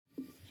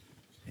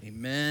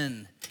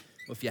Amen.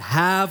 Well, if you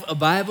have a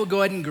Bible,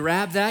 go ahead and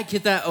grab that.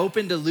 Get that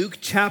open to Luke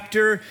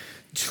chapter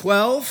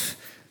 12.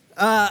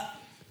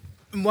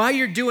 While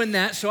you're doing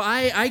that, so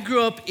I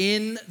grew up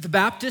in the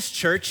Baptist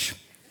church,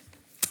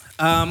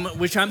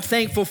 which I'm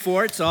thankful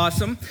for. It's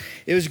awesome.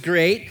 It was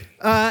great.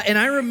 And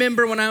I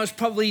remember when I was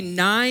probably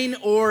 9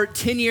 or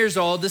 10 years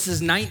old, this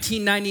is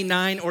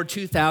 1999 or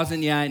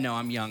 2000. Yeah, I know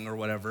I'm young or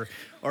whatever.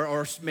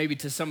 Or maybe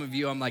to some of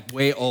you, I'm like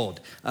way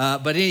old.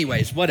 But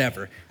anyways,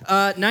 whatever.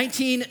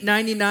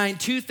 1999,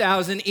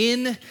 2000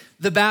 in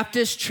the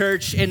Baptist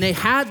church, and they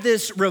had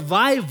this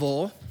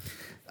revival.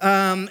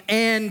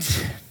 And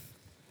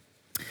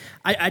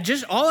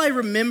all I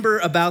remember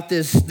about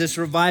this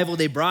revival,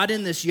 they brought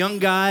in this young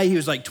guy. He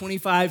was like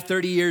 25,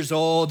 30 years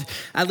old.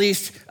 At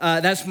least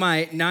that's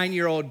my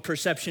 9-year-old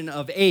perception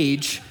of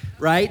age,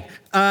 right?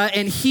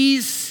 And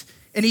he's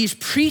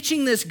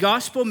preaching this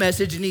gospel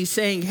message, and he's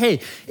saying, hey,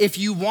 if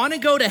you want to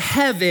go to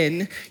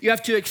heaven, you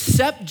have to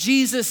accept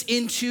Jesus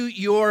into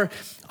your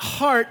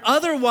heart.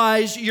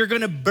 Otherwise, you're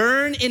going to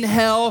burn in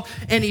hell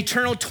and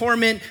eternal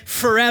torment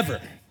forever.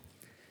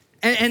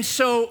 And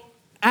so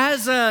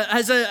as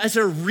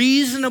a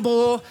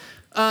reasonable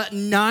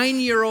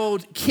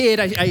 9-year-old kid,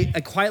 I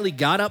quietly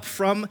got up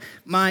from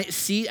my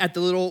seat at the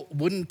little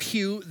wooden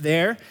pew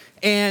there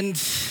and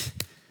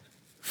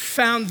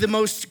found the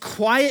most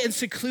quiet and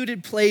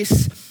secluded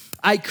place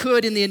I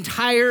could in the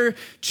entire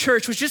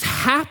church, which just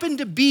happened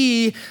to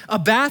be a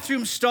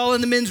bathroom stall in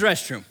the men's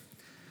restroom.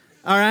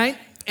 All right?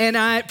 And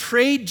I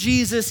prayed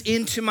Jesus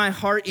into my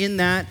heart in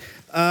that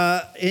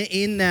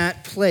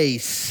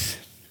place.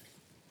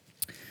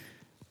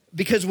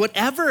 Because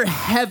whatever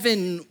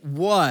heaven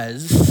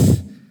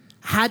was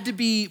had to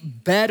be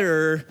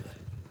better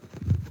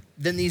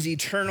than these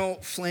eternal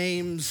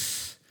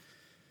flames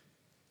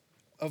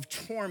of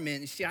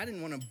torment. You see, I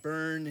didn't want to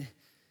burn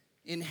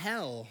in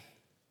hell.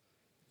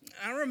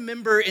 I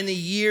remember in the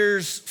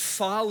years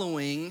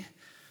following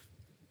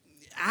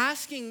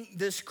asking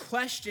this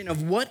question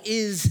of what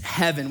is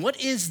heaven?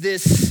 What is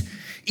this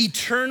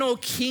eternal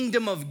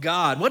kingdom of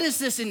God? What is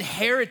this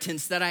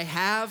inheritance that I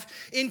have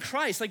in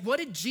Christ? Like, what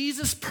did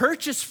Jesus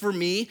purchase for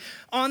me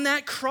on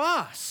that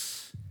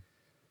cross?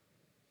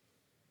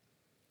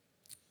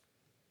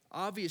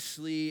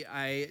 Obviously,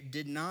 I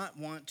did not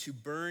want to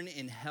burn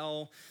in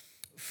hell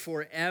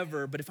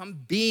forever, but if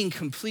I'm being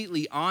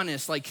completely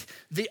honest, like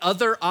the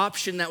other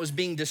option that was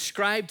being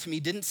described to me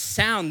didn't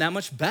sound that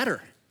much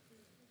better.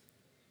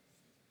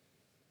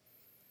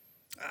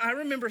 I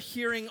remember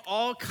hearing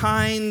all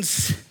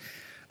kinds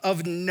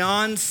of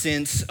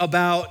nonsense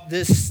about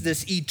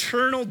this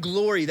eternal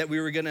glory that we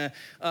were gonna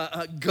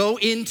go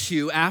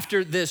into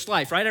after this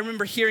life, right? I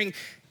remember hearing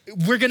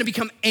we're gonna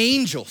become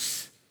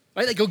angels,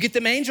 right? Like, go get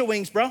them angel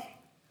wings, bro.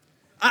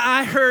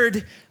 I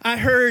heard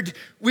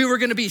we were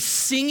gonna be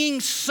singing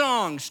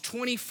songs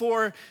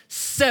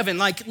 24/7.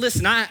 Like,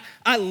 listen, I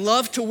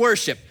love to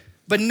worship,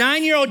 but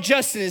 9-year-old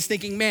Justin is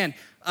thinking, man,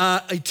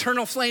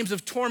 eternal flames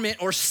of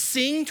torment or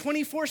sing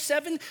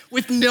 24/7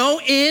 with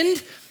no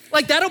end?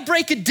 Like, that'll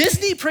break a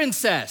Disney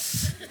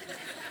princess.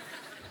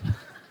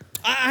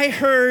 I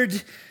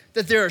heard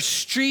that there are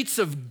streets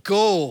of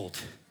gold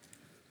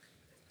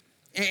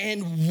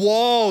and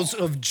walls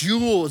of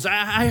jewels.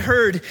 I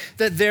heard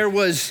that there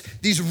was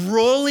these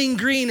rolling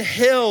green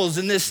hills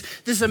and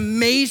this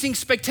amazing,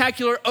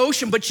 spectacular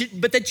ocean,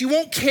 but that you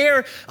won't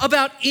care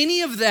about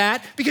any of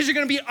that because you're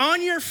gonna be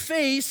on your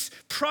face,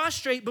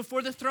 prostrate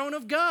before the throne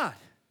of God.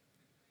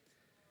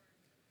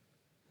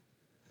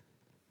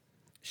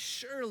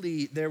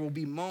 Surely there will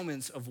be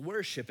moments of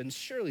worship, and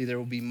surely there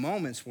will be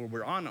moments where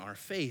we're on our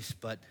face,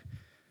 but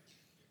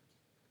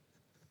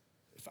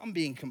if I'm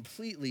being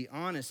completely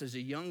honest, as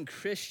a young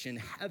Christian,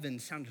 heaven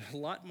sounded a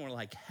lot more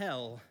like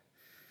hell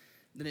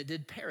than it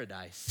did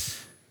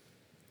paradise.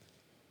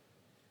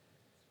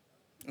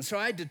 And so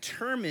I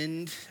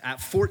determined at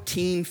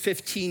 14,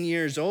 15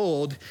 years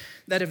old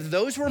that if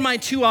those were my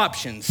two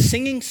options,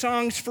 singing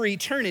songs for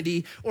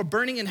eternity or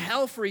burning in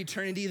hell for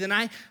eternity, then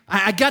I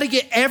gotta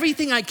get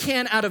everything I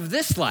can out of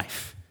this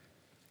life.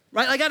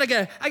 Right? I gotta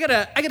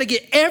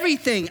get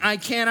everything I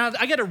can out.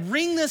 I gotta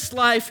wring this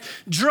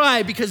life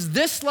dry because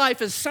this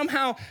life is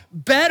somehow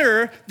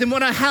better than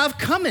what I have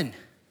coming.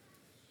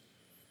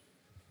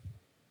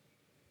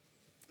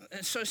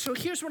 So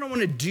here's what I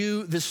want to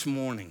do this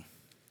morning.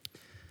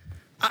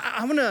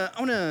 I want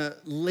to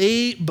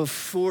lay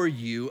before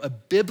you a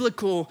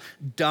biblical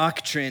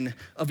doctrine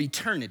of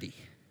eternity.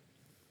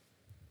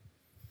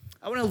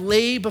 I want to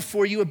lay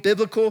before you a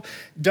biblical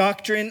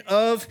doctrine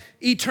of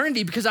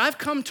eternity because I've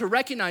come to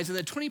recognize in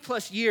the 20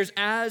 plus years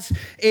as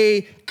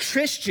a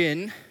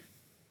Christian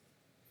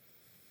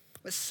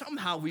that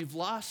somehow we've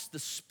lost the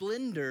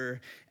splendor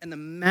and the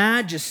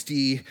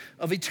majesty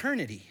of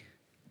eternity.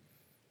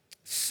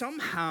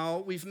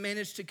 Somehow we've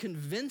managed to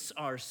convince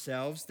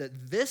ourselves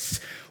that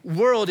this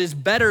world is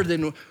better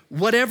than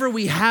whatever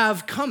we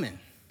have coming.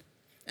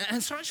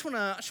 And so I just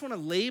want to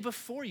lay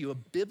before you a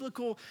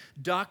biblical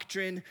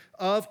doctrine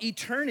of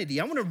eternity.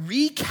 I want to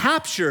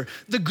recapture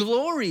the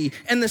glory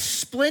and the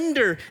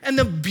splendor and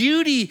the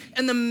beauty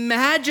and the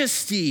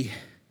majesty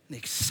and the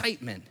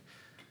excitement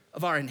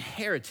of our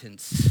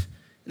inheritance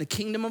in the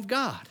kingdom of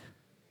God.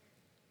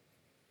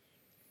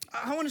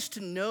 I want us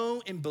to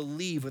know and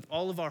believe with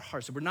all of our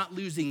hearts that we're not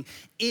losing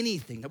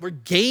anything, that we're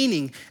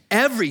gaining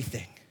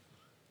everything.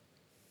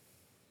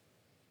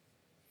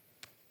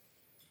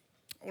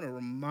 I want to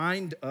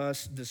remind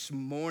us this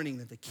morning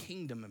that the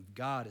kingdom of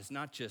God is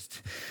not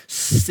just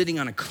sitting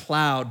on a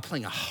cloud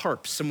playing a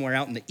harp somewhere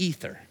out in the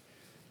ether,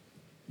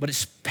 but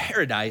it's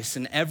paradise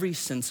in every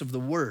sense of the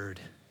word.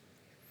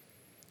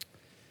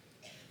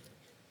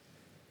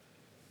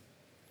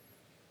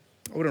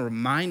 I want to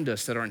remind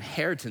us that our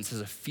inheritance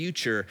is a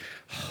future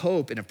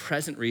hope and a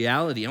present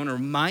reality. I want to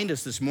remind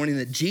us this morning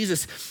that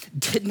Jesus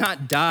did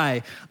not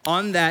die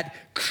on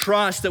that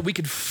cross that we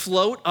could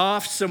float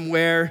off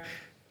somewhere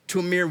to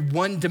a mere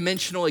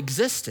one-dimensional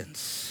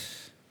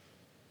existence,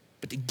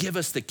 but to give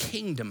us the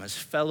kingdom as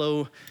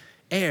fellow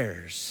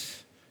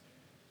heirs.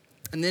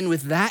 And then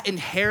with that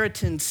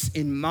inheritance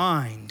in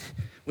mind,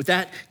 with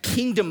that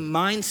kingdom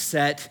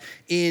mindset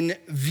in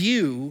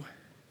view,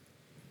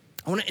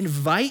 I want to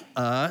invite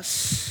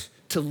us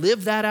to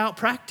live that out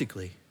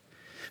practically.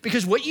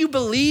 Because what you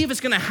believe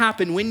is going to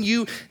happen when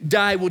you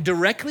die will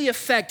directly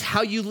affect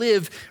how you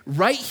live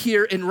right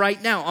here and right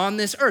now on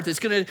this earth. It's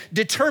going to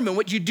determine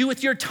what you do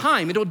with your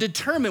time. It'll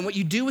determine what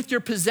you do with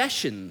your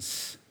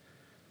possessions.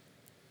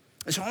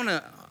 And so I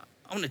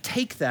want to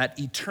take that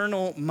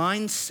eternal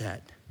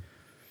mindset,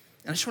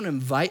 and I just want to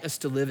invite us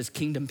to live as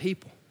kingdom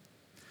people.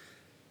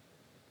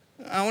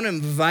 I want to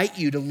invite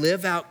you to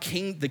live out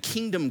the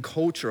kingdom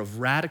culture of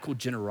radical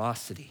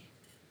generosity.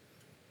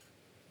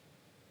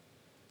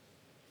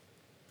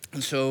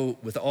 And so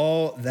with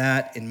all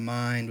that in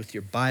mind, with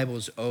your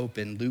Bibles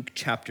open, Luke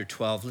chapter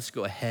 12, let's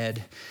go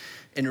ahead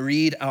and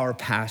read our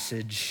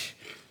passage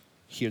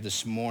here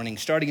this morning.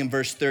 Starting in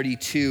verse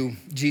 32,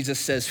 Jesus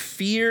says,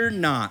 "Fear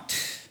not,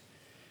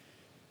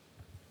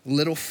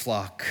 little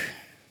flock,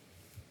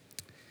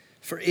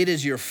 for it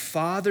is your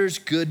Father's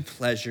good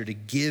pleasure to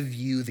give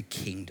you the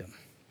kingdom.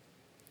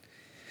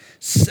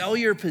 Sell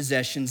your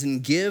possessions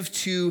and give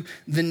to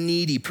the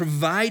needy.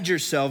 Provide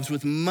yourselves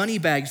with money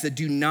bags that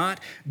do not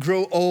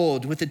grow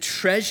old, with a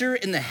treasure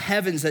in the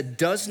heavens that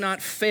does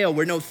not fail,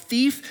 where no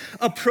thief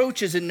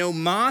approaches and no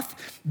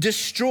moth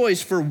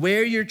destroys. For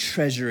where your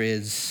treasure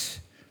is,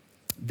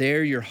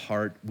 there your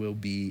heart will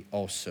be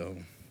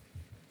also."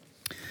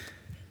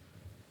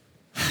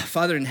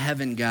 Father in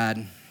heaven,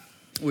 God,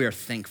 we are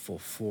thankful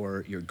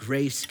for your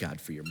grace,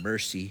 God, for your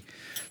mercy,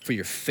 for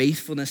your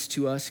faithfulness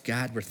to us,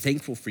 God. We're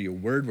thankful for your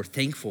word. We're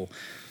thankful,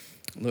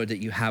 Lord, that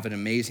you have an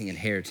amazing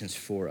inheritance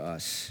for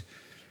us.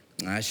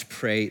 And I just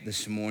pray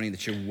this morning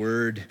that your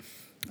word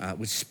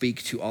would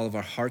speak to all of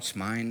our hearts,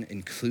 mine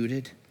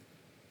included.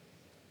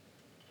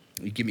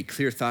 You give me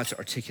clear thoughts,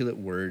 articulate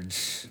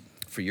words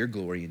for your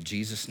glory. In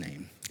Jesus'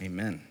 name,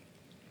 amen.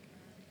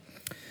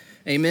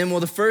 Amen. Well,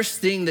 the first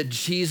thing that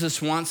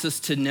Jesus wants us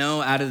to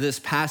know out of this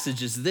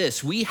passage is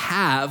this: we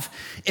have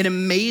an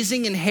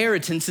amazing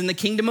inheritance in the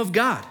kingdom of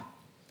God.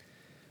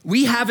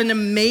 We have an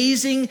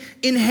amazing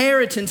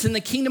inheritance in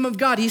the kingdom of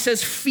God. He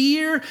says,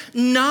 "Fear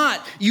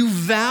not, you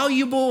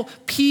valuable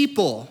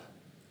people.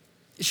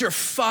 It's your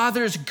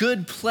Father's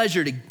good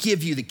pleasure to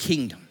give you the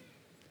kingdom."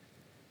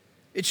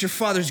 It's your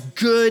Father's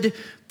good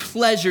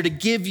pleasure to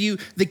give you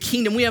the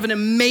kingdom. We have an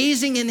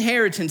amazing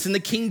inheritance in the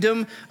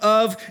kingdom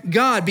of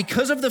God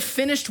because of the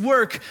finished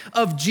work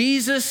of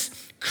Jesus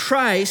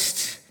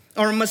Christ,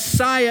 our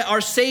Messiah,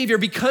 our Savior,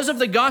 because of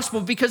the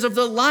gospel, because of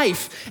the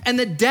life and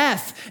the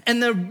death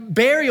and the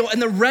burial and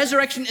the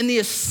resurrection and the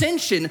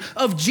ascension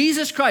of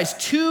Jesus Christ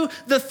to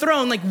the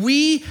throne. Like,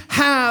 we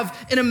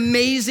have an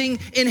amazing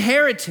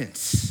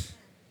inheritance.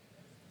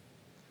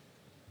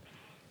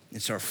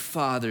 It's our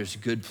Father's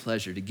good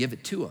pleasure to give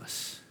it to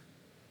us.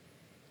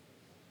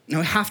 Now,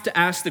 we have to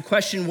ask the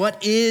question,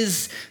 what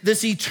is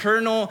this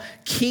eternal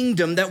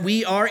kingdom that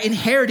we are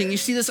inheriting? You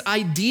see, this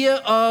idea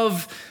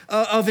of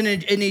an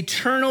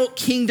eternal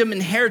kingdom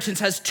inheritance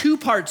has two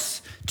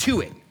parts to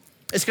it.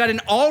 It's got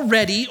an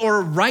already or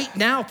a right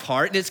now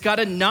part, and it's got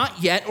a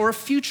not yet or a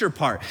future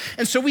part.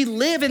 And so we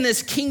live in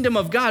this kingdom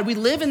of God. We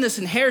live in this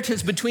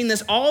inheritance between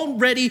this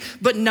already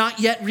but not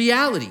yet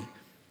reality.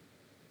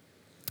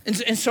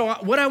 And so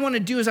what I want to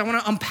do is I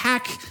want to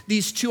unpack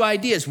these two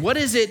ideas. What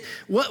is it?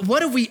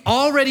 What have we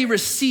already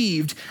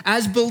received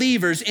as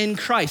believers in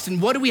Christ? And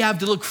what do we have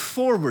to look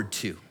forward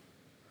to?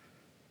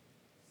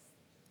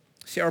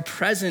 See, our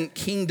present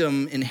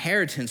kingdom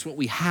inheritance, what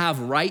we have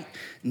right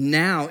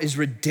now, is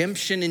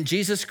redemption in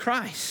Jesus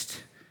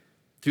Christ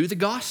through the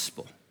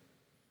gospel.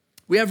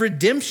 We have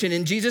redemption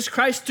in Jesus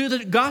Christ through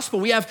the gospel.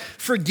 We have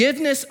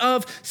forgiveness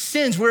of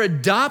sins. We're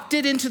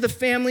adopted into the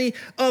family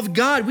of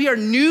God. We are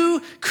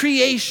new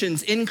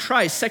creations in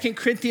Christ. 2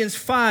 Corinthians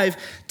 5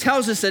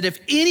 tells us that if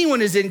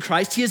anyone is in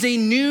Christ, he is a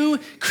new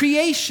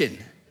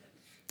creation.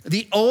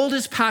 The old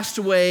has passed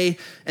away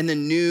and the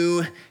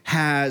new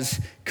has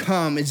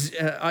come.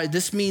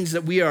 This means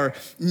that we are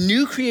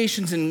new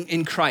creations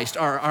in Christ.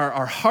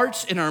 Our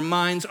hearts and our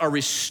minds are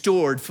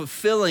restored,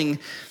 fulfilling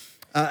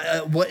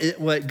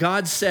what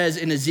God says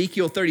in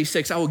Ezekiel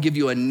 36, I will give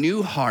you a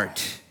new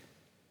heart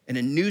and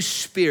a new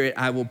spirit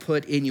I will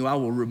put in you. I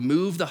will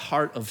remove the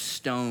heart of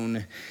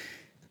stone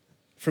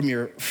from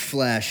your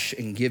flesh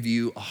and give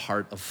you a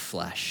heart of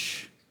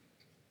flesh.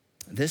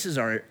 This is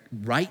our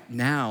right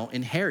now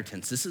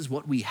inheritance. This is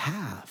what we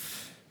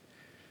have.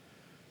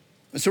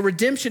 So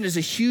redemption is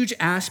a huge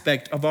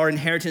aspect of our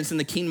inheritance in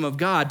the kingdom of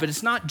God, but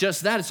it's not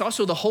just that, it's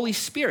also the Holy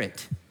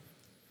Spirit.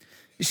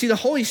 You see, the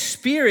Holy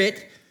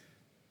Spirit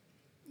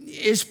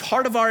is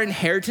part of our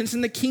inheritance in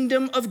the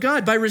kingdom of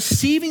God. By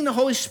receiving the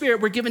Holy Spirit,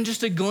 we're given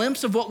just a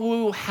glimpse of what we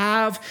will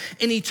have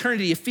in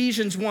eternity.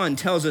 Ephesians 1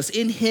 tells us,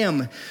 in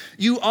him,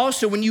 you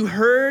also, when you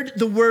heard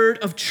the word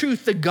of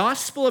truth, the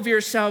gospel of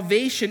your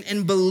salvation,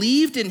 and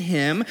believed in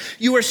him,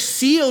 you are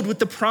sealed with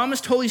the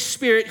promised Holy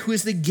Spirit, who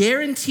is the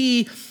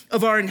guarantee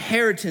of our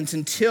inheritance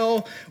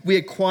until we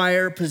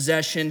acquire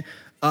possession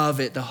of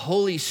it. The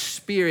Holy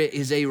Spirit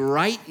is a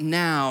right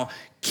now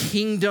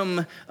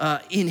kingdom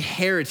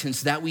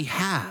inheritance that we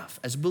have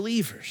as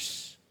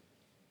believers.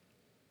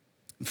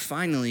 And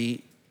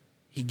finally,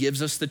 he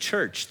gives us the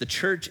church. The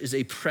church is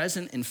a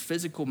present and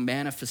physical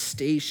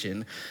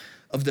manifestation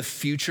of the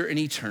future and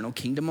eternal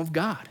kingdom of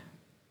God.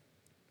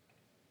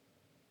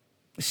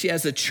 See,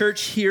 as the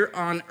church here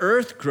on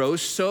earth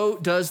grows, so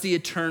does the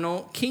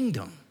eternal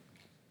kingdom.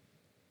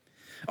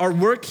 Our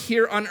work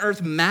here on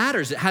earth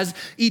matters. It has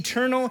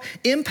eternal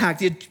impact.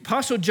 The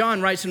Apostle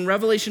John writes in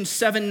Revelation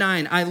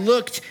 7:9, I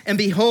looked and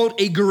behold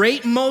a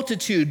great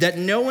multitude that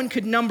no one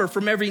could number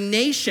from every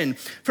nation,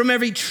 from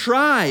every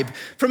tribe,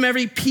 from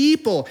every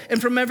people,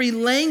 and from every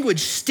language,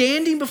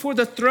 standing before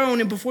the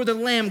throne and before the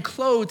Lamb,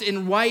 clothed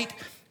in white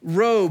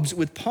robes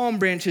with palm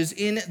branches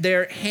in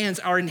their hands.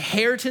 Our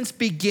inheritance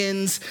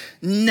begins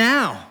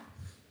now.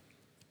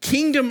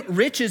 Kingdom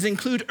riches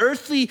include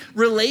earthly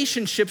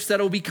relationships that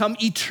will become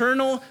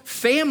eternal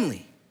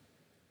family.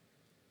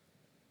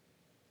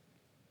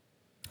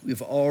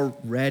 We've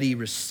already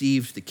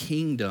received the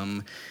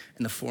kingdom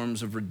in the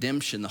forms of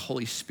redemption, the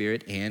Holy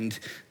Spirit, and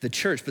the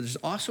church. But there's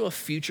also a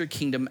future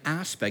kingdom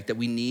aspect that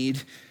we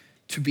need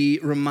to be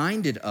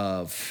reminded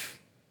of.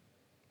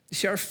 You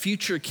see, our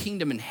future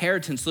kingdom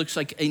inheritance looks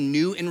like a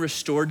new and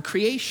restored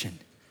creation.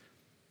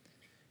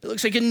 It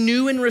looks like a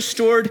new and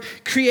restored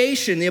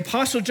creation. The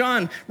Apostle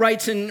John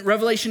writes in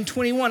Revelation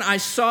 21, I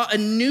saw a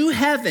new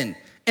heaven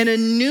and a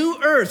new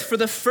earth, for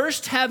the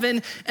first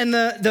heaven and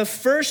the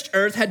first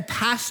earth had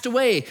passed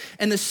away,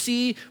 and the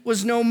sea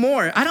was no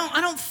more. I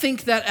don't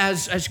think that I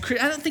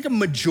don't think a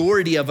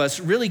majority of us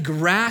really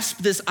grasp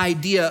this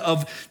idea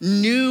of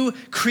new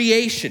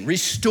creation,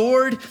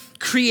 restored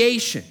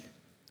creation.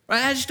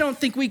 Right? I just don't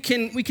think we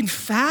can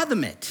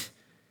fathom it.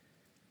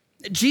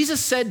 Jesus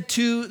said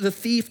to the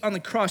thief on the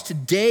cross,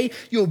 today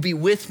you'll be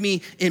with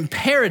me in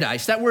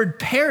paradise. That word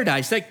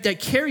paradise, that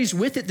carries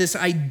with it this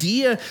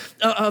idea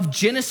of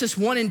Genesis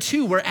 1 and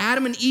 2, where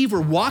Adam and Eve were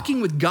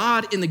walking with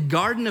God in the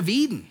Garden of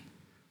Eden.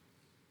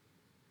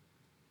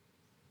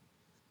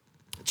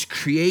 It's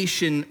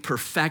creation,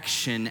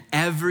 perfection,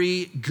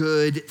 every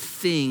good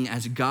thing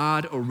as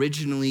God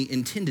originally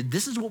intended.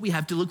 This is what we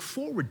have to look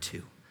forward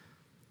to.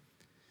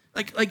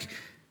 Like,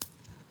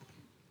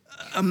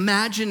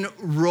 imagine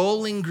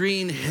rolling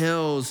green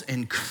hills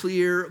and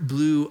clear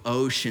blue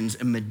oceans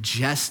and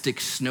majestic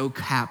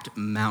snow-capped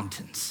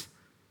mountains.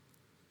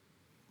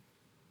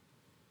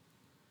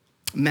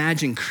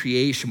 Imagine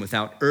creation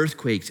without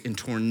earthquakes and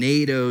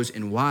tornadoes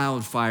and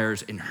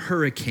wildfires and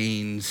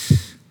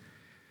hurricanes.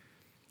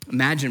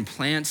 Imagine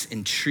plants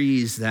and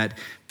trees that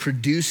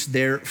produce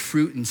their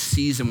fruit in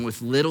season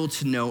with little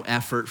to no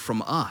effort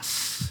from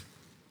us.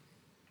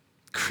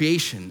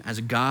 Creation as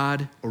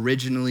God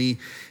originally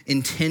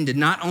intended.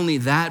 Not only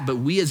that, but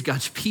we as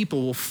God's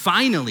people will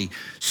finally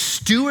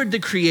steward the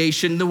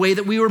creation the way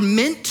that we were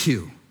meant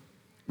to,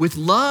 with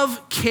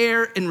love,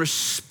 care, and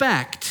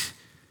respect.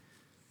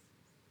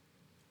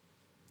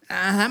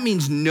 That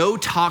means no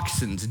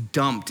toxins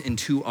dumped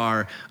into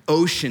our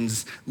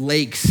oceans,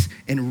 lakes,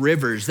 and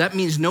rivers. That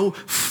means no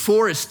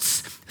forests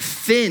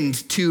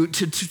thinned to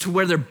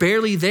where they're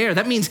barely there.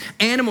 That means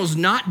animals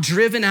not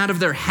driven out of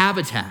their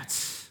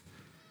habitats.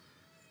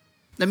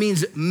 That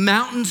means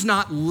mountains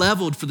not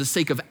leveled for the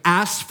sake of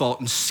asphalt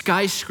and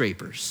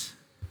skyscrapers.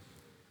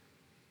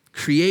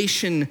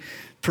 Creation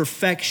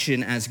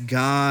perfection as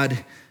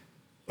God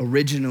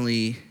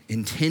originally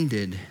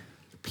intended.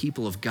 The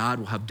people of God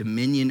will have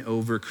dominion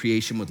over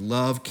creation with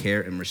love,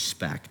 care, and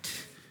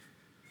respect.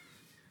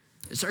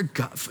 It's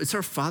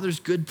our Father's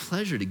good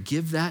pleasure to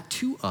give that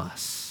to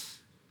us.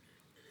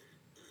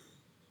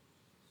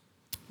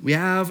 We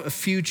have a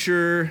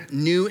future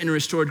new and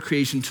restored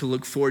creation to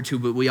look forward to,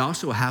 but we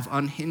also have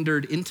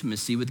unhindered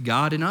intimacy with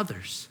God and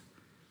others.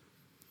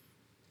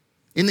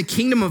 In the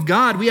kingdom of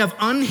God, we have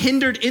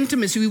unhindered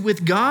intimacy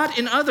with God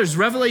and others.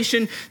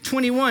 Revelation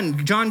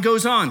 21, John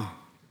goes on.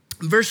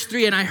 Verse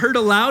 3, and I heard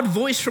a loud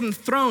voice from the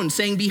throne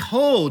saying,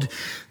 behold,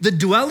 the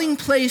dwelling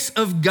place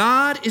of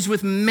God is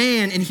with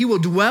man, and he will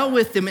dwell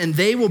with them, and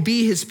they will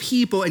be his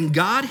people, and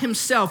God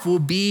himself will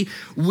be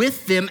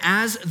with them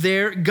as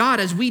their God.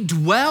 As we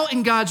dwell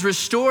in God's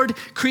restored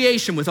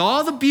creation with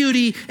all the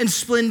beauty and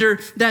splendor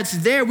that's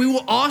there, we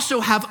will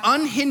also have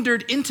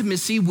unhindered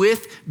intimacy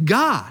with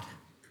God.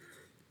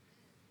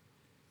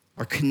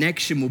 Our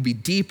connection will be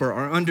deeper,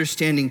 our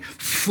understanding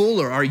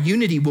fuller, our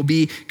unity will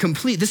be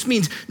complete. This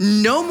means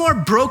no more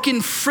broken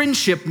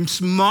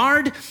friendships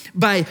marred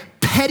by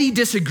petty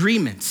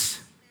disagreements.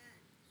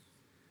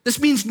 This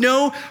means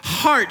no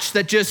hearts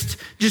that just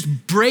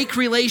break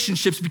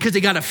relationships because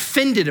they got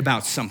offended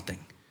about something.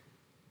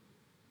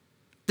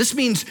 This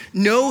means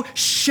no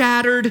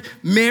shattered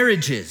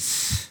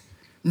marriages.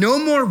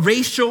 No more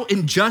racial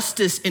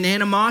injustice and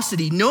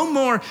animosity. No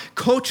more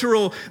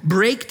cultural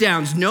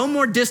breakdowns. No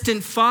more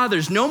distant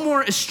fathers. No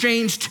more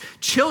estranged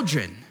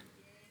children.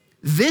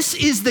 This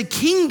is the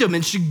kingdom,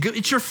 and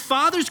it's your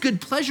Father's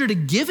good pleasure to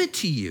give it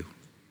to you.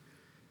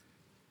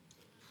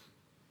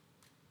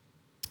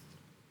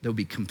 There'll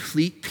be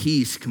complete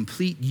peace,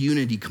 complete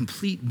unity,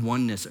 complete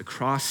oneness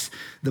across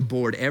the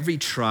board. Every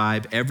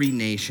tribe, every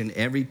nation,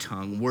 every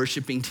tongue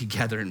worshiping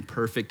together in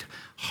perfect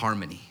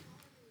harmony.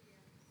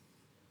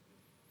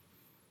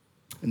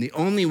 And the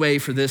only way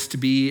for this to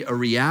be a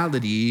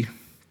reality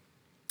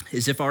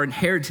is if our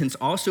inheritance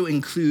also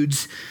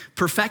includes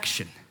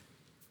perfection.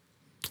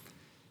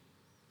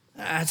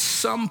 At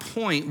some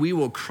point, we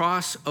will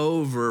cross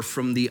over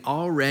from the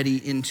already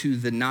into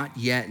the not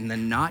yet, and the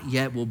not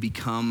yet will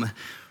become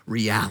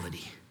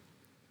reality.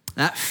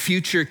 That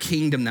future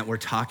kingdom that we're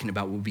talking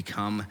about will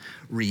become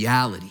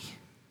reality.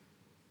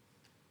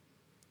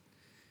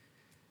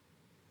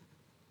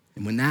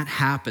 And when that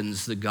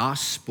happens, the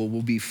gospel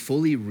will be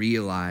fully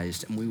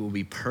realized and we will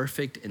be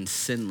perfect and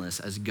sinless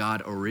as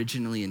God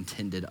originally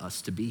intended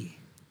us to be.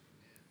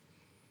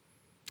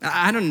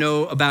 I don't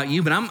know about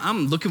you, but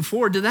I'm looking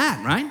forward to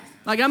that, right?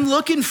 Like I'm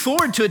looking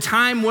forward to a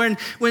time when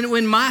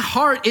my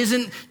heart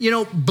isn't,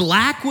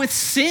 black with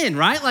sin,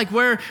 right? Like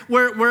where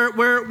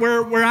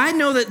I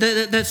know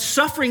that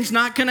suffering's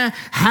not gonna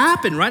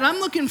happen, right? I'm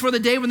looking for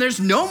the day when there's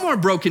no more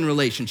broken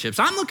relationships.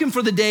 I'm looking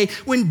for the day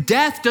when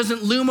death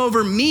doesn't loom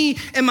over me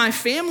and my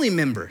family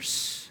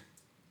members.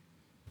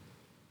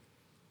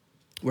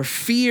 Where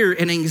fear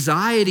and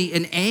anxiety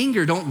and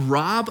anger don't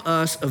rob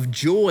us of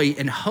joy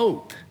and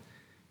hope.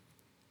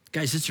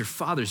 Guys, it's your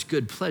Father's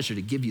good pleasure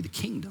to give you the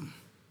kingdom.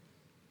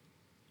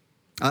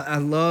 I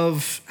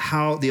love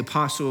how the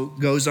apostle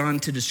goes on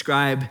to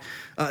describe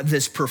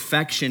this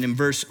perfection in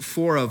verse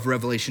 4 of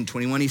Revelation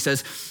 21. He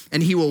says,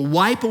 and he will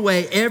wipe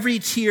away every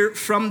tear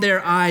from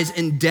their eyes,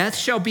 and death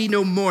shall be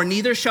no more.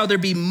 Neither shall there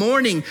be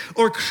mourning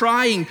or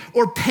crying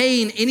or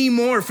pain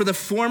anymore, for the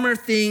former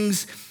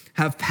things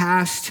have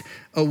passed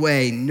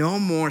away. No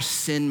more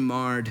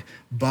sin-marred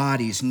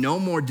bodies, no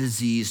more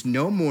disease,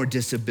 no more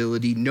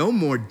disability, no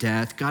more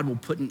death. God will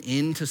put an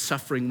end to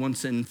suffering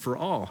once and for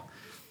all.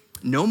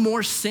 No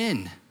more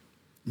sin.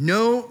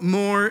 No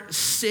more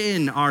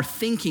sin. Our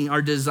thinking,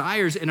 our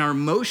desires, and our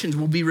emotions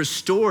will be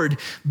restored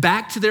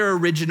back to their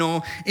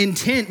original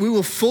intent. We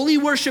will fully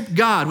worship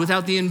God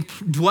without the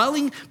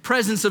indwelling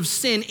presence of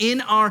sin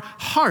in our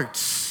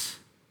hearts.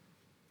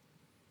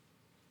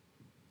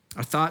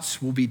 Our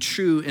thoughts will be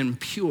true and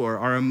pure.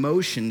 Our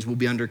emotions will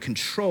be under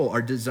control.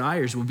 Our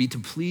desires will be to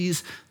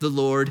please the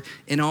Lord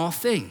in all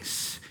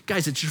things.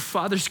 Guys, it's your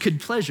Father's good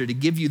pleasure to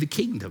give you the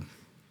kingdom.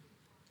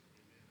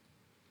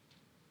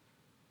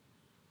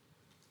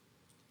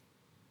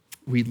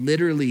 We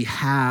literally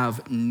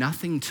have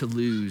nothing to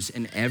lose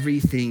and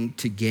everything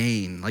to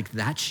gain. Like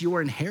that's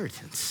your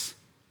inheritance.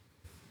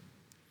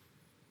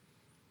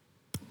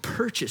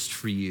 Purchased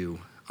for you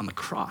on the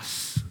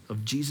cross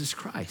of Jesus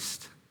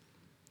Christ.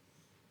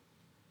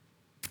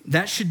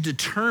 That should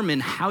determine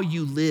how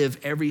you live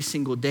every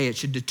single day. It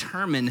should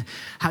determine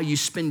how you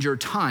spend your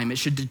time. It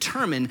should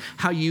determine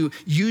how you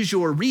use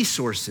your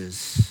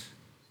resources.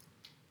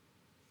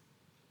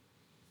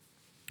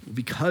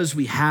 Because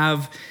we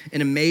have an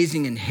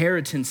amazing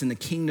inheritance in the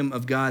kingdom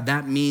of God,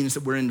 that means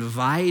that we're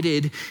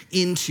invited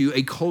into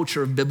a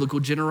culture of biblical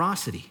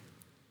generosity.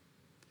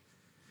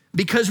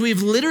 Because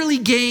we've literally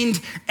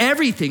gained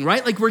everything,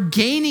 right? Like we're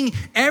gaining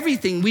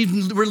everything.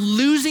 We're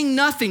losing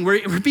nothing.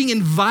 We're being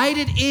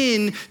invited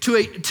in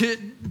to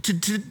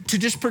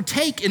just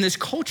partake in this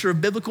culture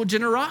of biblical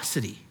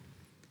generosity.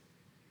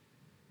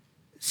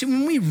 See,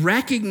 when we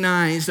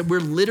recognize that we're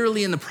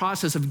literally in the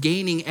process of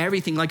gaining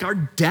everything, like our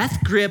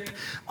death grip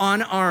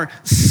on our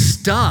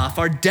stuff,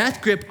 our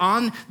death grip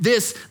on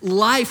this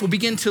life will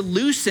begin to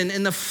loosen,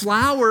 and the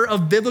flower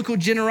of biblical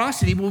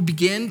generosity will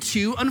begin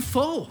to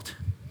unfold.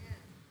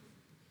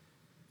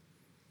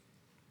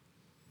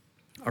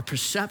 Our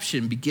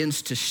perception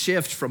begins to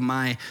shift from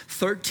my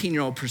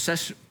 13-year-old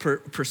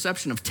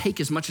perception of take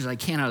as much as I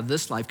can out of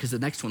this life because the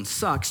next one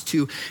sucks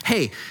to,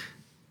 hey,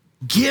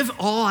 give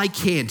all I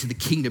can to the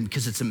kingdom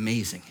because it's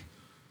amazing.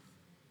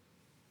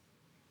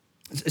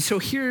 So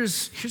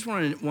here's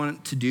what I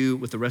want to do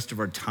with the rest of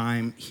our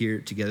time here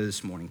together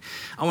this morning.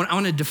 I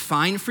want to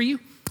define for you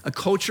a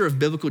culture of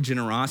biblical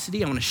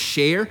generosity. I want to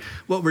share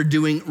what we're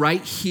doing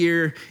right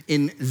here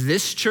in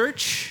this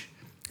church.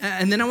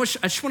 And then I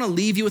just want to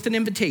leave you with an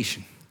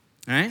invitation,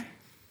 all right?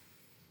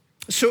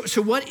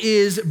 So what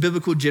is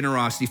biblical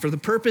generosity? For the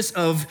purpose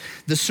of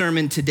the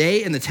sermon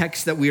today and the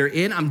text that we are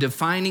in, I'm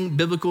defining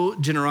biblical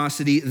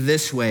generosity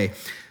this way.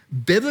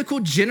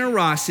 Biblical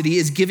generosity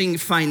is giving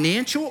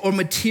financial or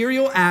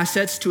material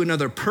assets to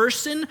another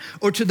person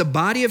or to the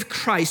body of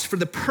Christ for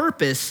the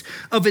purpose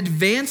of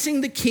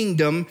advancing the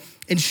kingdom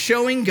and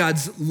showing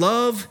God's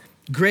love,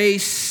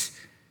 grace,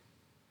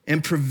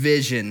 and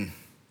provision.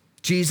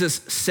 Jesus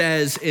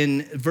says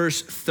in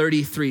verse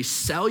 33,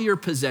 sell your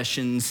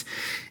possessions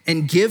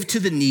and give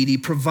to the needy.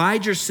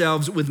 Provide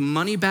yourselves with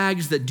money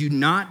bags that do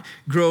not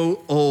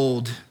grow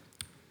old,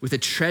 with a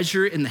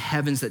treasure in the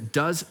heavens that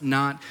does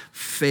not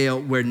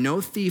fail, where no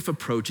thief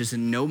approaches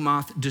and no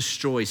moth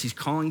destroys. He's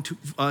calling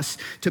us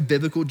to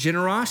biblical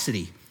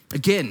generosity.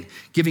 Again,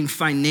 giving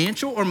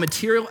financial or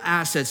material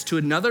assets to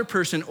another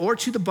person or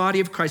to the body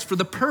of Christ for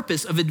the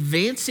purpose of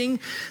advancing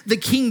the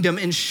kingdom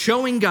and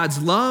showing God's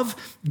love,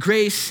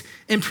 grace,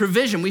 and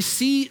provision. We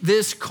see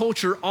this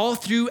culture all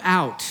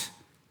throughout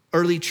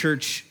early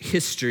church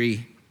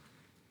history.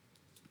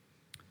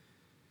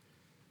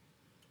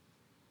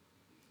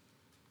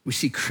 We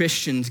see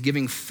Christians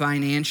giving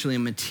financially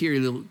and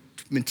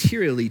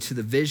materially to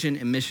the vision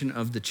and mission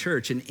of the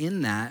church, and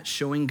in that,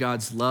 showing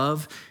God's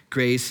love,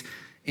 grace,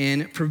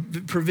 and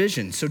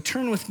provision. So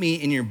turn with me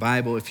in your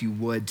Bible, if you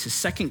would, to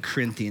 2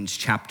 Corinthians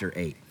chapter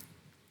 8.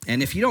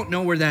 And if you don't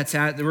know where that's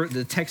at,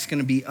 the text's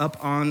gonna be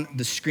up on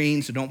the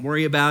screen, so don't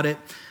worry about it.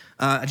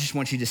 I just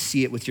want you to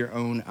see it with your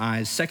own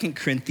eyes. 2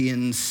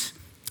 Corinthians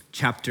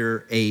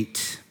chapter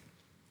 8.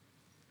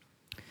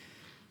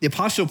 The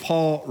Apostle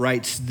Paul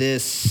writes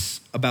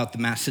this about the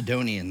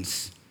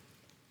Macedonians.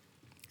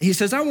 He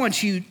says, I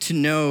want you to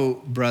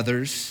know,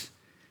 brothers,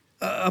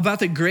 about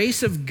the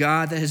grace of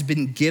God that has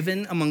been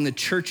given among the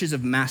churches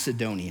of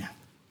Macedonia.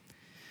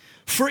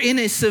 For in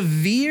a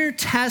severe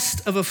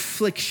test of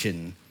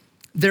affliction,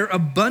 their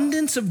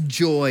abundance of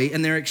joy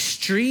and their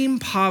extreme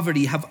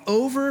poverty have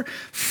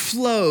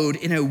overflowed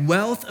in a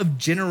wealth of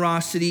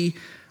generosity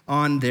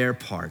on their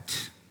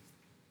part.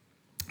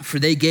 For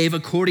they gave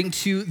according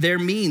to their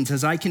means,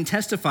 as I can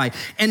testify,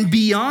 and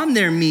beyond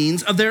their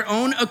means of their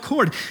own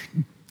accord.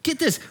 Get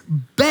this,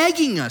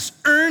 begging us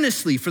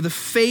earnestly for the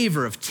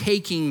favor of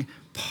taking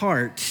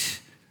part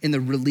in the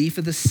relief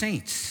of the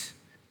saints.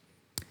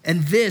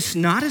 And this,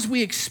 not as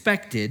we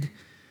expected,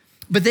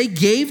 but they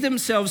gave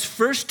themselves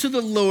first to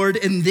the Lord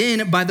and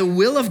then by the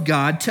will of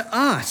God to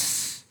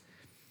us.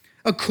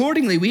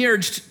 Accordingly, we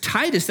urged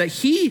Titus that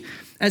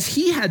as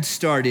he had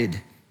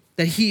started,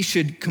 that he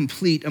should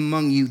complete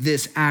among you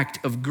this act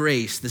of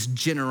grace, this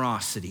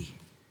generosity.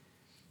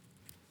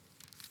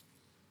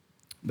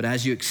 But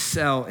as you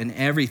excel in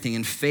everything,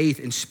 in faith,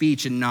 in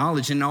speech, in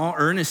knowledge, in all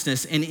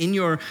earnestness, and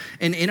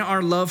in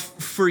our love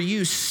for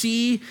you,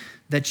 see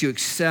that you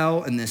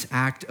excel in this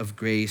act of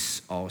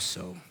grace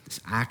also, this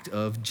act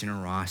of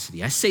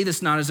generosity. I say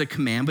this not as a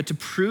command, but to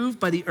prove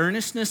by the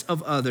earnestness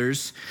of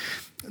others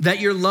that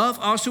your love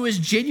also is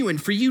genuine.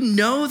 For you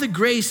know the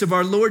grace of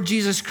our Lord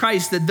Jesus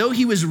Christ, that though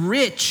he was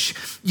rich,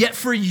 yet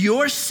for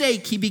your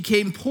sake he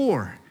became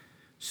poor,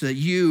 so that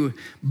you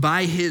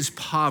by his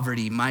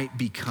poverty might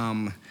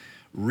become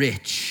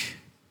rich.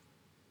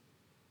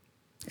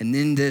 And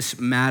in this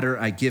matter,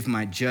 I give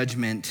my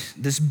judgment.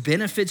 This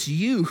benefits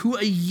you who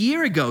a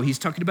year ago, he's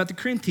talking about the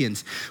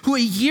Corinthians, who a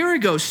year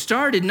ago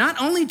started not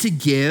only to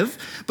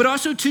give, but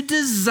also to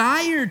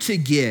desire to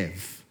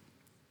give.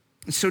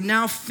 And so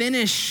now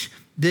finish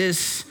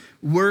this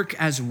work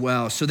as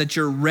well, so that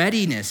your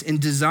readiness in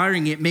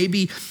desiring it may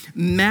be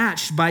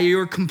matched by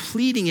your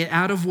completing it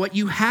out of what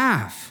you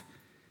have.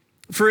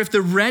 For if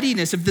the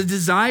readiness, if the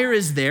desire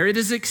is there, it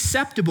is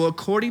acceptable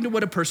according to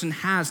what a person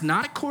has,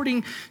 not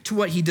according to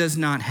what he does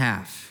not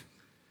have.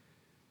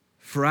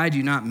 For I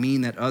do not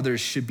mean that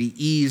others should be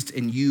eased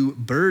and you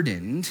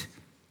burdened.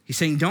 He's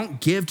saying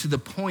don't give to the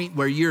point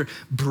where you're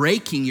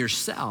breaking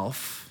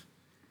yourself.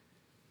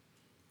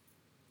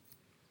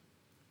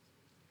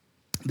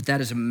 But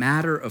that is a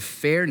matter of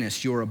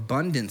fairness. Your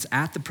abundance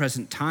at the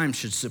present time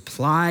should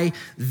supply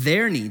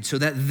their need, so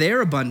that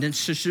their abundance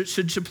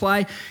should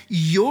supply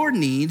your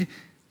need,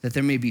 that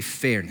there may be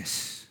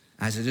fairness.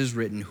 As it is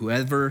written,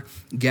 whoever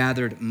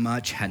gathered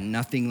much had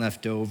nothing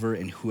left over,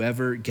 and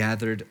whoever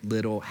gathered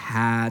little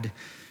had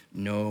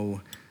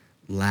no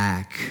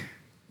lack.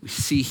 We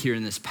see here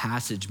in this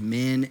passage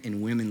men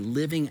and women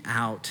living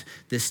out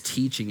this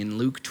teaching in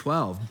Luke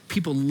 12.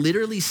 People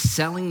literally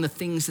selling the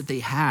things that they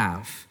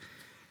have,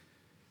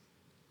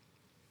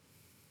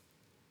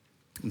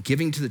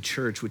 giving to the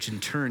church, which in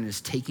turn is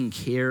taking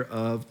care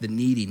of the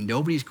needy.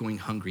 Nobody's going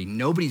hungry.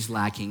 Nobody's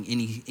lacking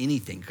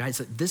anything. Guys,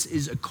 this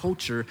is a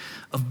culture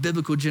of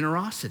biblical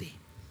generosity.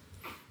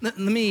 Let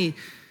me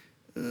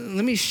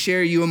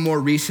share you a more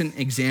recent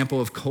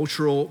example of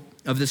cultural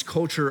of this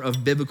culture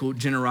of biblical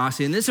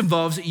generosity. And this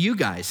involves you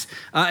guys.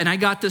 And I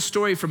got this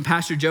story from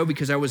Pastor Joe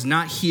because I was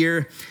not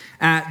here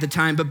at the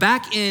time. But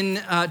back in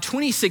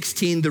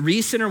 2016, the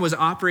Reese Center was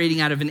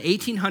operating out of an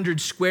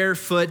 1,800 square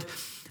foot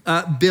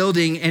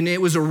building, and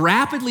it was a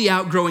rapidly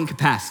outgrowing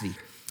capacity.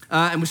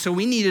 And so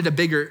we needed a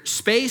bigger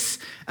space,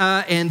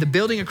 and the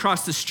building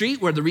across the street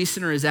where the Reese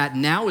Center is at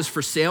now is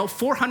for sale,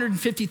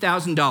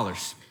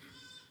 $450,000.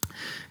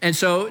 And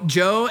so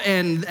Joe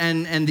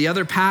and the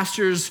other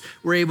pastors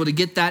were able to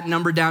get that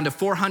number down to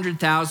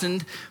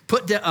 $400,000,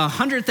 put a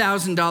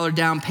 $100,000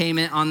 down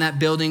payment on that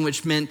building,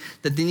 which meant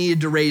that they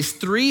needed to raise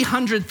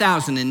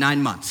 $300,000 in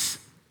 9 months.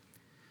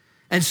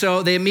 And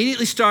so they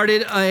immediately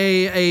started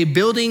a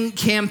building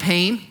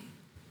campaign,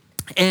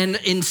 and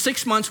in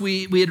 6 months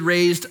we had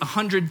raised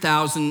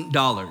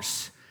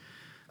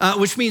 $100,000,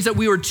 which means that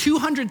we were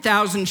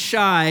 $200,000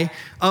 shy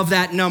of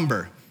that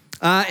number.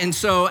 And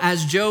so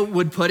as Joe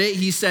would put it,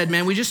 he said,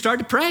 man, we just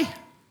started to pray.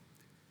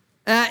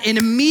 And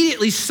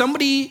immediately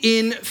somebody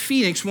in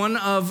Phoenix, one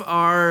of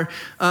our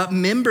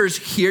members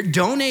here,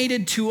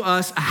 donated to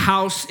us a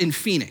house in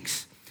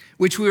Phoenix,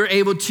 which we were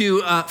able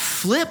to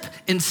flip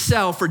and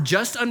sell for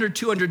just under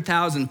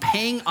 $200,000,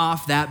 paying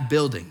off that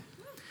building.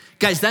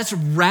 Guys, that's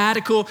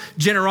radical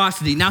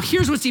generosity. Now,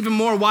 here's what's even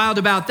more wild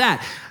about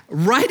that.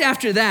 Right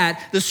after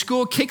that, the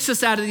school kicks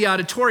us out of the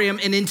auditorium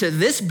and into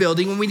this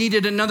building when we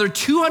needed another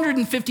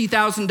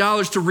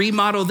 $250,000 to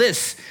remodel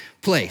this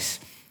place.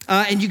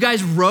 And you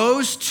guys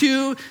rose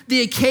to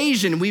the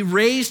occasion. We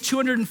raised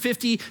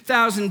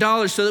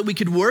 $250,000 so that we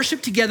could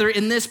worship together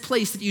in this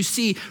place that you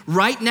see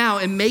right now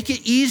and make it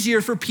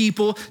easier for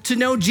people to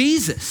know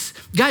Jesus.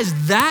 Guys,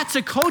 that's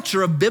a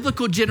culture of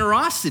biblical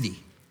generosity.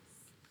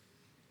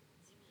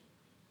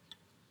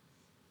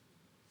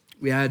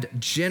 We had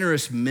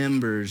generous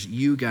members,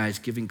 you guys,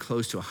 giving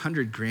close to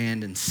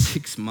 $100,000 in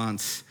 6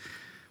 months.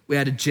 We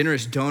had a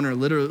generous donor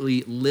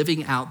literally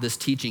living out this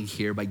teaching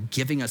here by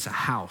giving us a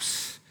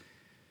house.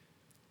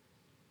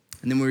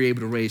 And then we were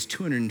able to raise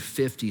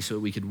 $250,000 so that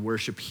we could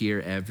worship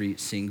here every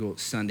single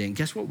Sunday. And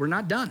guess what? We're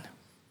not done.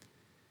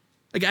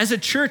 Like, as a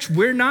church,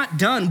 we're not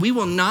done. We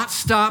will not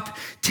stop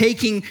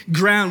taking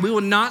ground. We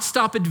will not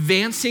stop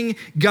advancing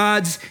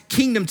God's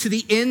kingdom to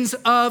the ends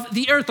of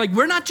the earth. Like,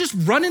 we're not just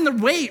running the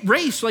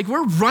race. Like,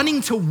 we're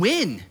running to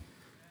win.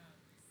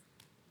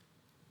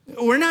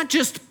 We're not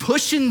just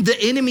pushing the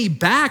enemy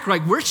back.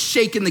 Like, we're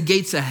shaking the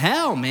gates of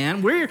hell,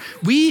 man.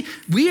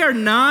 We are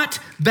not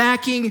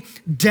backing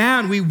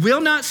down. We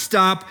will not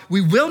stop.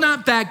 We will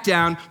not back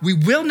down. We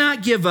will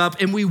not give up,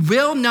 and we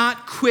will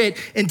not quit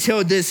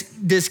until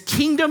this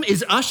kingdom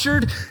is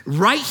ushered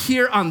right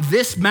here on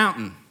this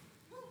mountain.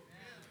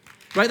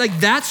 Right? Like,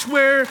 that's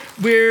where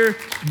we're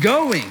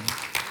going.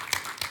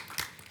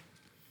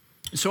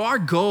 So our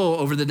goal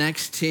over the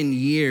next 10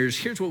 years,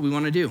 here's what we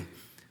want to do.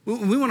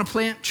 We want to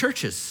plant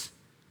churches.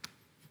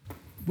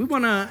 We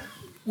want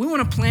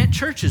to plant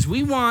churches.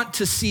 We want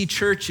to see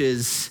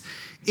churches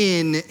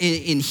in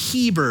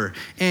Heber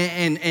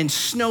and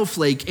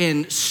Snowflake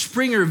and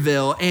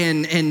Springerville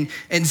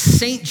and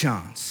St.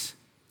 John's.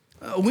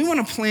 We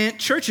want to plant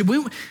churches.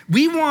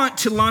 We want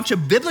to launch a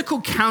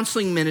biblical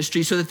counseling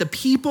ministry so that the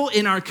people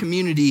in our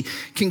community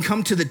can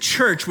come to the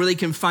church where they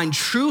can find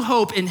true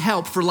hope and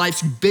help for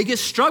life's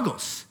biggest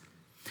struggles.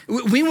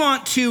 We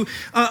want to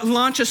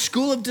launch a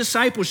school of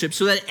discipleship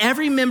so that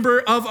every member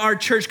of our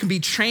church can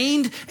be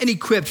trained and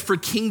equipped for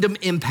kingdom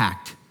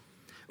impact.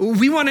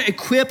 We want to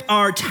equip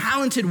our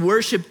talented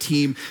worship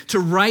team to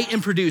write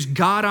and produce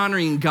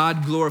God-honoring,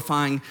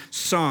 God-glorifying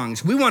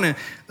songs. We want to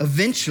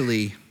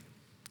eventually,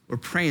 we're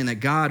praying that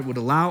God would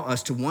allow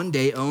us to one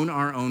day own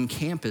our own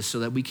campus so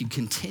that we can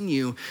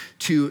continue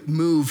to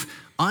move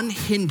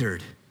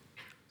unhindered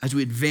as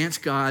we advance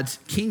God's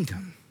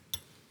kingdom.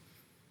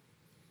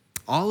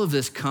 All of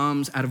this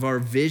comes out of our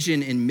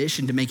vision and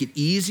mission to make it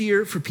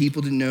easier for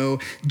people to know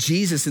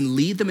Jesus and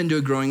lead them into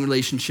a growing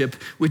relationship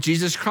with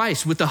Jesus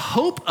Christ, with the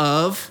hope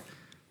of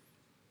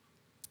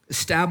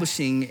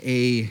establishing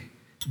a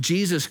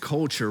Jesus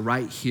culture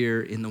right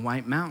here in the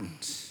White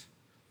Mountains.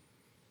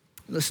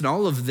 Listen,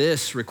 all of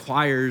this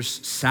requires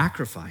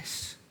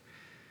sacrifice.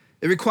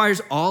 It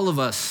requires all of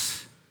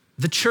us,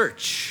 the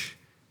church,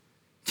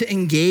 to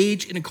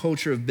engage in a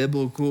culture of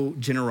biblical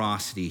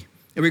generosity.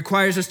 It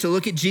requires us to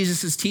look at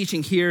Jesus'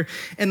 teaching here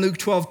in Luke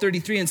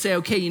 12:33 and say,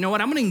 okay, you know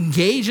what? I'm going to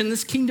engage in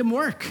this kingdom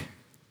work.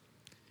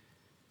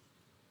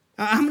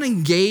 I'm going to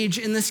engage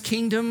in this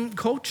kingdom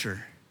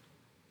culture.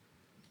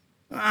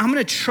 I'm going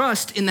to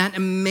trust in that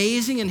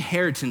amazing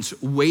inheritance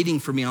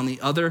waiting for me on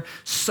the other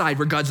side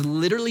where God's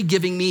literally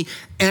giving me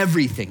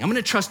everything. I'm going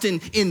to trust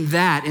in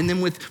that. And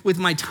then with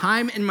my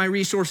time and my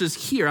resources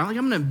here, I'm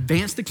going to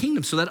advance the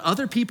kingdom so that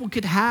other people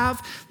could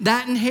have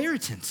that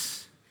inheritance.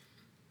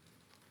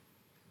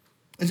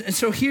 And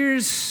so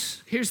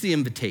here's the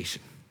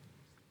invitation.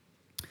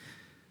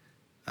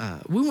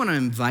 We want to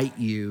invite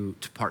you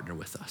to partner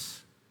with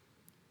us.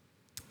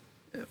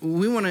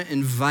 We want to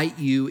invite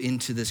you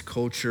into this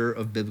culture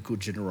of biblical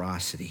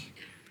generosity,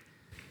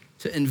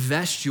 to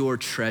invest your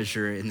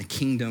treasure in the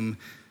kingdom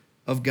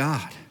of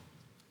God.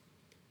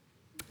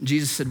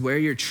 Jesus said, where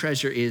your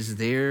treasure is,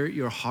 there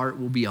your heart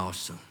will be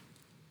also.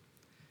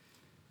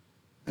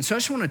 And so I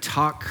just want to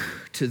talk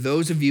to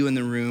those of you in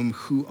the room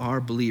who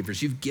are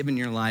believers. You've given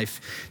your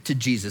life to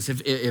Jesus.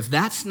 If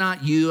that's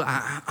not you,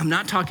 I'm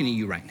not talking to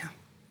you right now.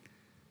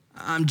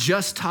 I'm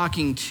just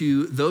talking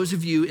to those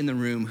of you in the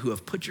room who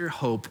have put your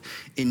hope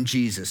in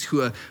Jesus,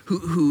 who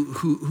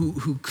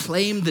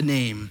claim the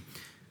name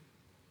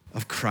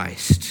of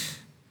Christ.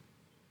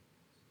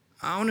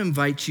 I want to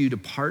invite you to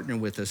partner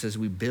with us as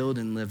we build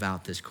and live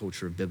out this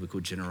culture of biblical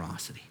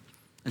generosity.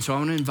 And so I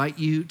want to invite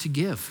you to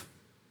give.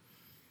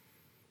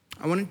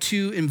 I wanted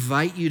to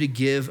invite you to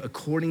give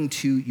according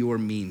to your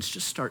means.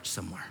 Just start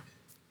somewhere.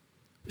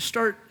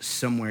 Start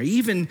somewhere.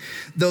 Even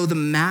though the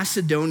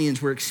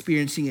Macedonians were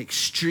experiencing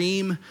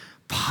extreme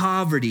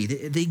poverty,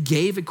 they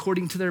gave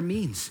according to their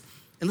means.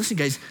 And listen,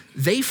 guys,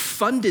 they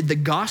funded the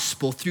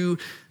gospel through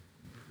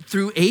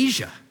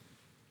Asia.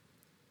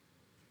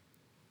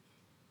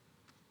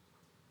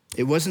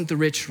 It wasn't the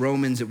rich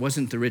Romans, it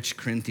wasn't the rich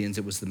Corinthians,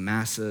 it was the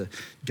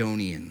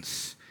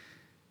Macedonians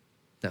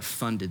that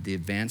funded the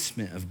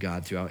advancement of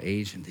God throughout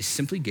Asia. And they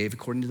simply gave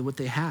according to what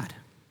they had,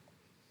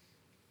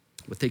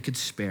 what they could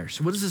spare.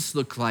 So what does this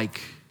look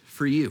like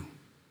for you?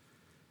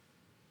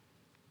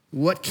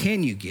 What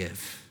can you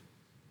give?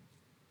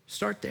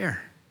 Start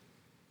there.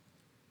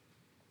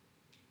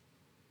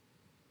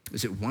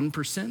 Is it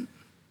 1%?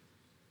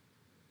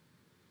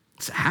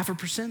 Is it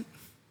 0.5%?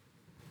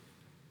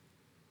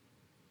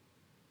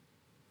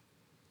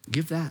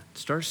 Give that.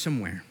 Start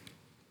somewhere.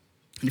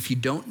 And if you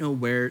don't know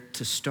where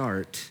to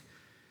start,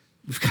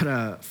 we've got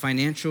a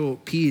financial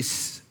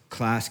peace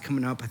class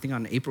coming up, I think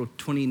on April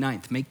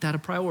 29th. Make that a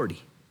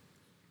priority.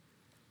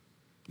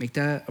 Make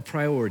that a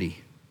priority.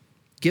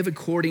 Give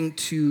according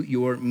to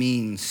your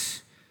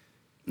means.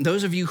 And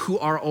those of you who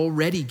are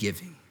already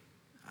giving,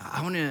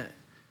 I want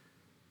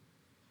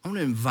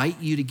to invite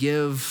you to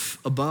give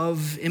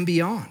above and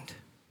beyond.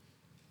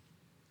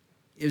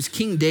 It was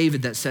King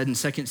David that said in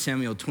 2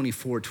 Samuel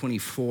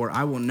 24:24,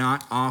 I will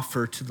not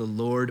offer to the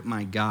Lord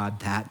my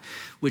God that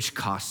which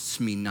costs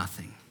me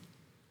nothing.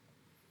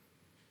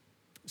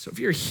 So if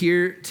you're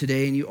here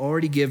today and you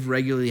already give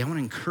regularly, I want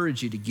to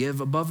encourage you to give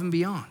above and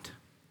beyond.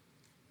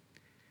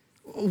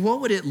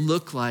 What would it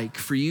look like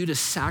for you to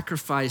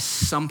sacrifice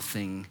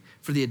something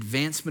for the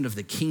advancement of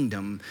the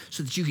kingdom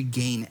so that you could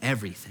gain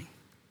everything?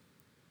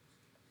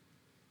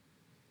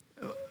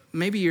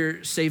 Maybe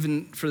you're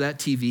saving for that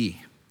TV,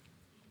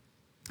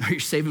 or you're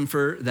saving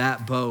for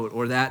that boat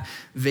or that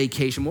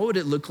vacation. What would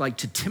it look like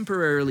to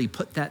temporarily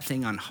put that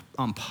thing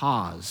on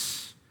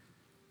pause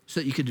so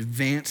that you could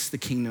advance the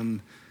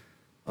kingdom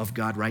of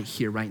God right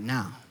here, right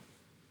now?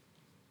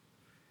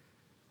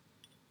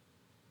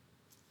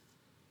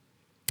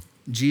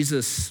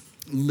 Jesus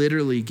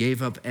literally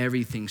gave up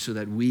everything so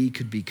that we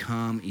could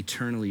become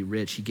eternally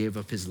rich. He gave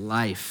up his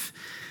life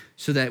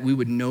so that we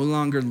would no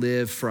longer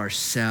live for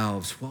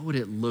ourselves. What would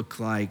it look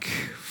like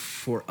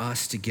for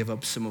us to give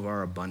up some of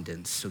our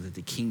abundance so that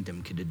the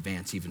kingdom could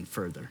advance even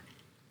further?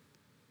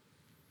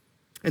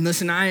 And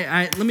listen,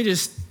 let me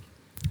just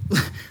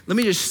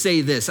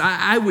say this.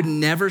 I would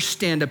never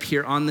stand up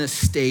here on this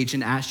stage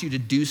and ask you to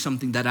do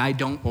something that I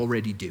don't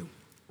already do.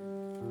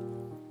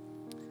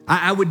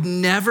 I would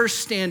never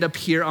stand up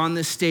here on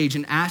this stage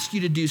and ask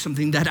you to do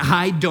something that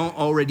I don't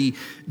already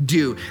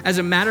do. As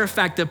a matter of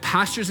fact, the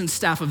pastors and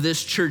staff of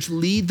this church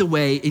lead the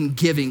way in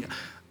giving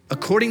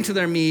according to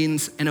their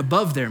means and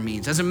above their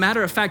means. As a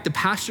matter of fact, the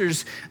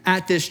pastors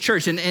at this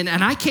church, and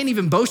I can't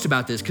even boast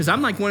about this because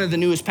I'm like one of the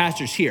newest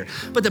pastors here,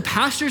 but the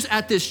pastors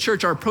at this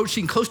church are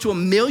approaching close to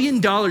 $1 million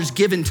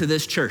given to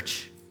this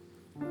church.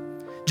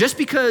 Just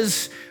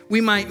because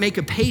we might make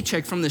a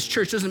paycheck from this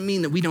church doesn't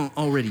mean that we don't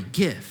already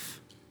give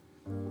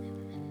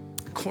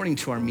according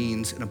to our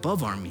means and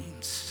above our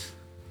means.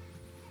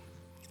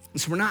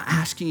 And so we're not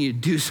asking you to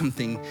do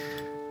something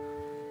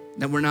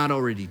that we're not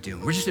already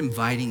doing. We're just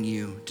inviting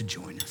you to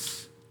join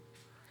us.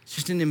 It's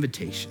just an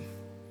invitation.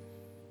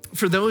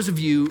 For those of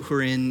you who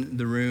are in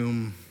the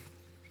room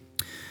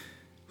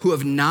who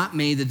have not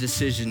made the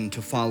decision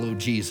to follow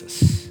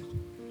Jesus,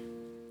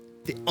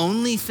 the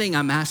only thing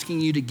I'm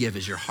asking you to give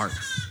is your heart.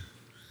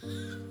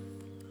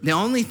 The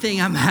only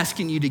thing I'm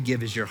asking you to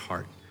give is your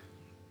heart.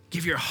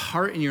 Give your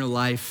heart and your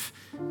life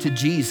to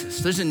Jesus.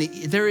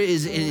 There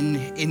is an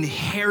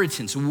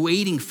inheritance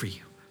waiting for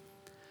you.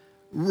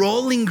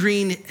 Rolling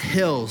green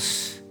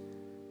hills,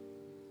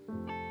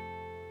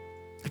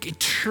 like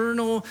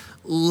eternal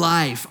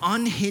life,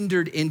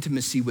 unhindered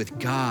intimacy with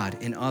God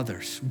and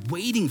others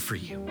waiting for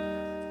you.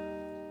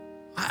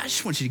 I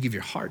just want you to give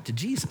your heart to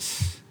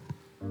Jesus.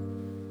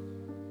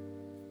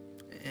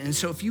 And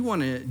so if you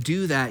want to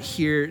do that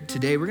here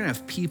today, we're going to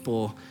have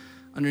people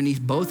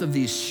underneath both of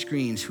these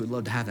screens who would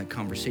love to have that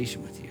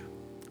conversation with you.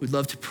 We'd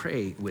love to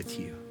pray with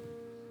you.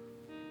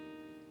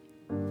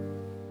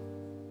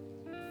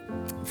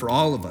 For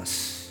all of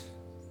us,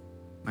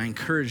 my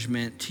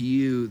encouragement to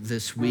you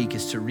this week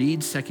is to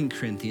read 2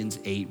 Corinthians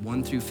 8,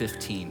 1 through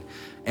 15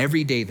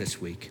 every day this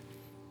week.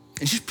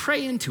 And just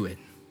pray into it.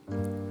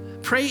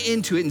 Pray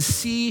into it and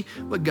see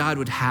what God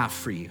would have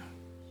for you.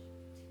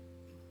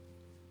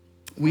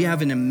 we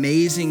have an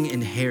amazing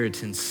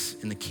inheritance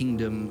in the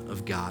kingdom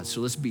of God.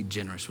 So let's be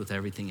generous with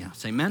everything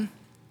else. Amen?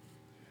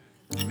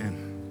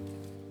 Amen.